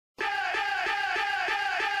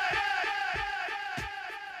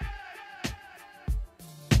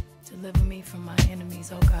from my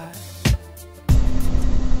enemies, oh God.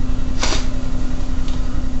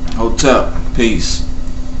 Hotel, peace.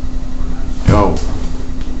 Yo,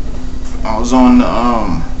 I was on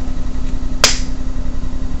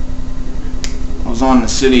the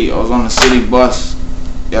city bus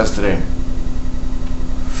yesterday,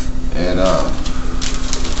 and I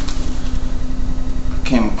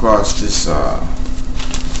came across this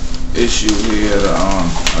issue here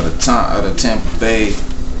of the Tampa Bay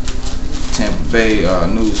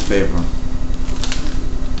newspaper.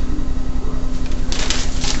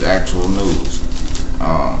 The actual news,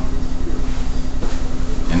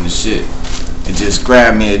 and the shit, it just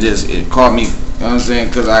grabbed me. It caught me. You know what I'm saying?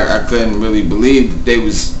 Because I couldn't really believe that they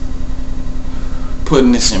was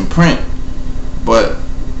putting this in print. But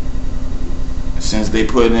since they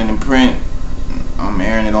put it in print, I'm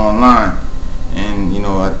airing it online, and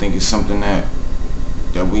I think it's something that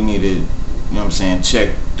we need to,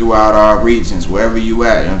 check throughout our regions, wherever you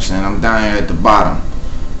at. I'm saying? I'm down here at the bottom,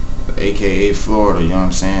 aka Florida,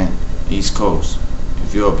 East Coast.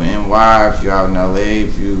 If you're up in NY, if you're out in LA,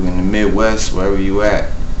 if you're in the Midwest, wherever you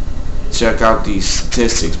at, check out these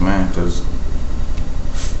statistics, man, because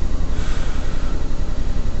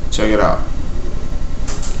check it out.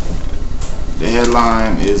 The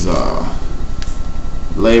headline is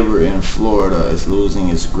labor in Florida is losing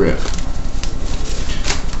its grip.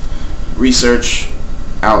 Research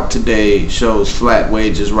out today shows flat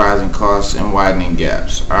wages, rising costs, and widening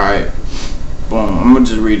gaps. Alright, boom, I'm gonna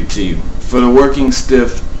just read it to you. For the working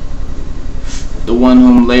stiff, the one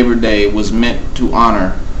whom Labor Day was meant to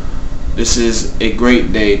honor, this is a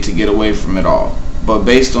great day to get away from it all. But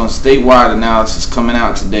based on statewide analysis coming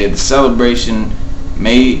out today, the celebration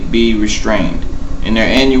may be restrained. In their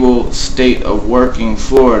annual State of Working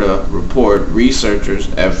Florida report, researchers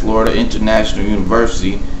at Florida International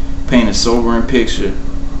University paint a sobering picture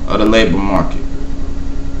of the labor market.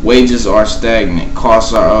 Wages are stagnant,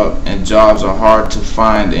 costs are up, and jobs are hard to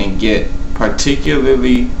find and get,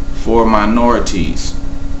 particularly for minorities.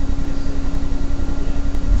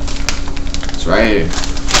 It's right here.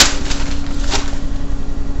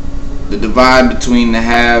 The divide between the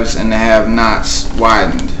haves and the have-nots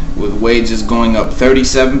widened, with wages going up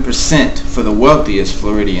 37% for the wealthiest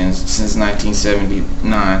Floridians since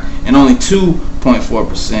 1979, and only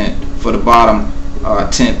 2.4% for the bottom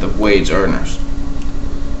tenth of wage earners.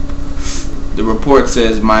 The report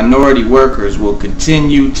says minority workers will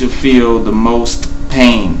continue to feel the most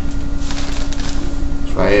pain.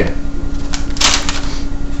 It's right here.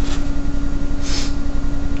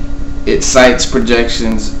 It cites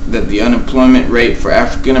projections that the unemployment rate for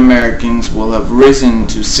African Americans will have risen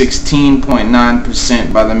to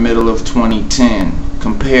 16.9% by the middle of 2010,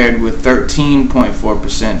 compared with 13.4%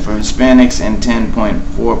 for Hispanics and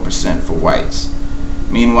 10.4% for whites.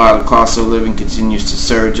 Meanwhile, the cost of living continues to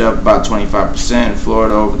surge up about 25% in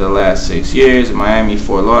Florida over the last 6 years. Miami,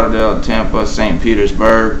 Fort Lauderdale, Tampa, St.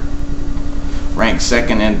 Petersburg ranked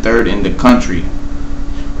second and third in the country,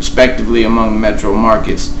 respectively, among metro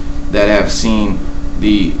markets that have seen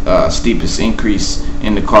the steepest increase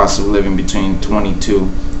in the cost of living between 22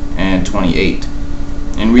 and 28.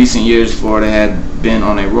 In recent years, Florida had been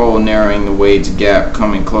on a roll, narrowing the wage gap,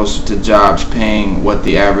 coming closer to jobs paying what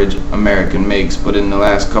the average American makes, but in the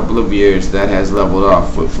last couple of years that has leveled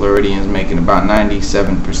off, with Floridians making about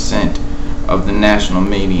 97% of the national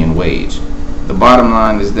median wage. The bottom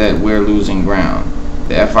line is that we're losing ground.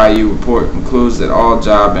 The FIU report concludes that all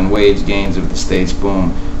job and wage gains of the state's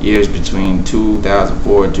boom years between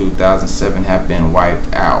 2004 and 2007 have been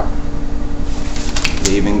wiped out.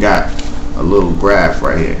 They even got a little graph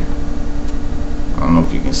right here. I don't know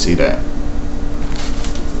if you can see that.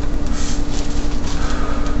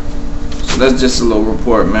 So that's just a little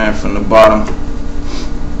report, man, from the bottom. You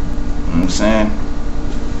know what I'm saying?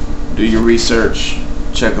 Do your research,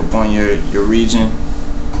 check up on your region,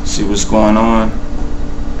 see what's going on,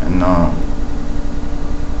 and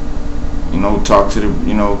talk to the,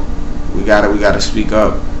 we gotta speak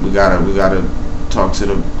up. We gotta talk to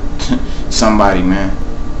the somebody, man. You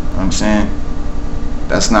know what I'm saying?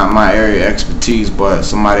 That's not my area of expertise, but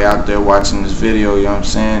somebody out there watching this video, you know what I'm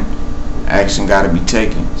saying? Action gotta be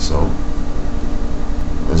taken. So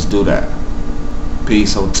let's do that.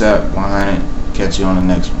 Peace, Hotep 100. Catch you on the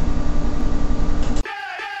next one.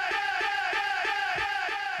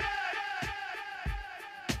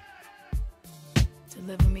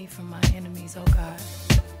 Deliver me from my enemies, oh God.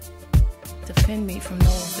 Defend me from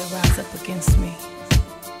those that rise up against me.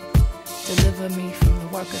 Deliver me from the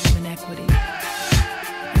workers of inequity,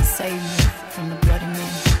 and save me from the bloody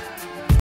men.